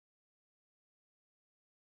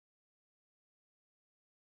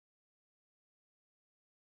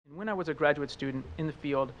When I was a graduate student in the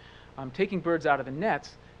field, taking birds out of the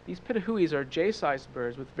nets, these Pitohuis are J-sized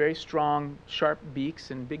birds with very strong, sharp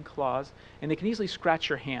beaks and big claws, and they can easily scratch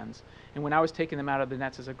your hands. And when I was taking them out of the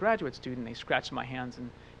nets as a graduate student, they scratched my hands and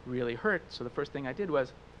really hurt. So the first thing I did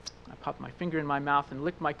was I popped my finger in my mouth and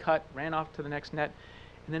licked my cut, ran off to the next net,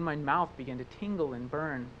 and then my mouth began to tingle and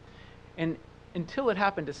burn. And until it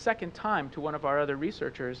happened a second time to one of our other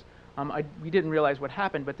researchers, we didn't realize what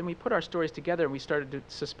happened, but then we put our stories together and we started to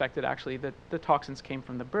suspect that actually the toxins came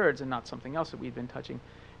from the birds and not something else that we'd been touching.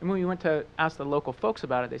 And when we went to ask the local folks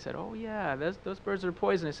about it, they said, oh yeah, those birds are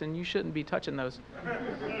poisonous and you shouldn't be touching those.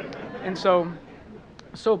 And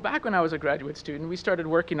so back when I was a graduate student, we started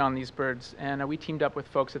working on these birds, and we teamed up with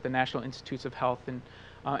folks at the National Institutes of Health. And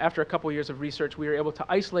after a couple years of research, we were able to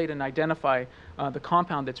isolate and identify the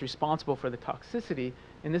compound that's responsible for the toxicity.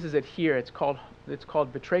 And this is it here. It's called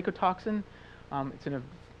batrachotoxin. It's in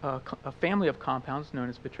a family of compounds known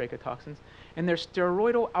as batrachotoxins. And they're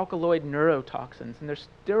steroidal alkaloid neurotoxins. And they're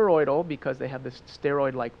steroidal because they have this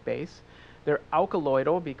steroid-like base. They're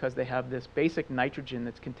alkaloidal because they have this basic nitrogen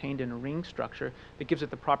that's contained in a ring structure that gives it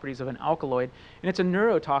the properties of an alkaloid. And it's a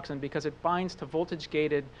neurotoxin because it binds to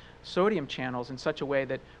voltage-gated sodium channels in such a way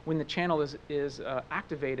that when the channel is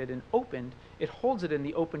activated and opened, it holds it in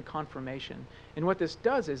the open conformation. And what this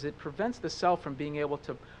does is it prevents the cell from being able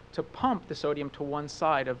to pump the sodium to one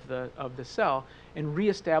side of the cell and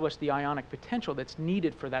reestablish the ionic potential that's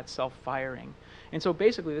needed for that cell firing. And so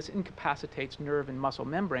basically this incapacitates nerve and muscle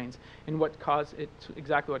membranes, and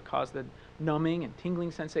exactly what caused the numbing and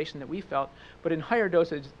tingling sensation that we felt. But in higher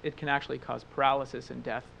dosage, it can actually cause paralysis and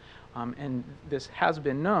death, and this has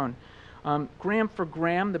been known. Gram for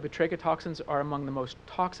gram, the batrachotoxins are among the most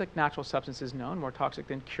toxic natural substances known, more toxic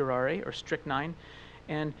than curare or strychnine.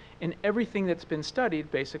 And in everything that's been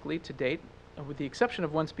studied, basically, to date, with the exception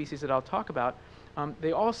of one species that I'll talk about,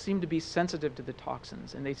 they all seem to be sensitive to the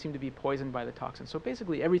toxins, and they seem to be poisoned by the toxins. So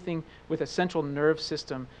basically, everything with a central nerve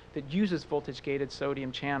system that uses voltage-gated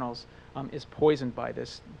sodium channels is poisoned by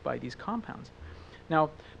these compounds. Now,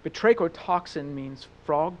 batrachotoxin means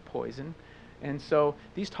frog poison, and so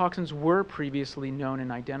these toxins were previously known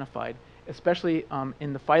and identified, especially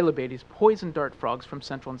in the Phyllobates poison dart frogs from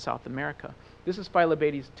Central and South America. This is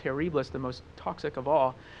Phyllobates terribilis, the most toxic of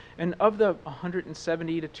all. And of the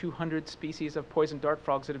 170 to 200 species of poison dart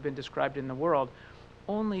frogs that have been described in the world,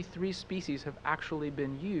 only 3 species have actually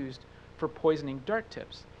been used for poisoning dart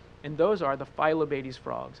tips. And those are the Phyllobates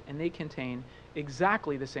frogs, and they contain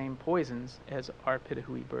exactly the same poisons as our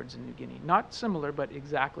Pitohui birds in New Guinea. Not similar, but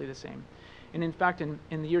exactly the same. And in fact, in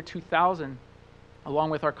the year 2000,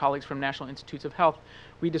 along with our colleagues from National Institutes of Health,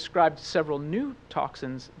 we described several new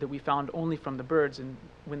toxins that we found only from the birds, and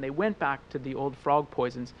when they went back to the old frog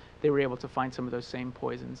poisons, they were able to find some of those same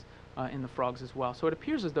poisons in the frogs as well. So it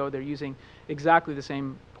appears as though they're using exactly the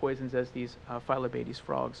same poisons as these Phyllobates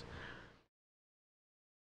frogs.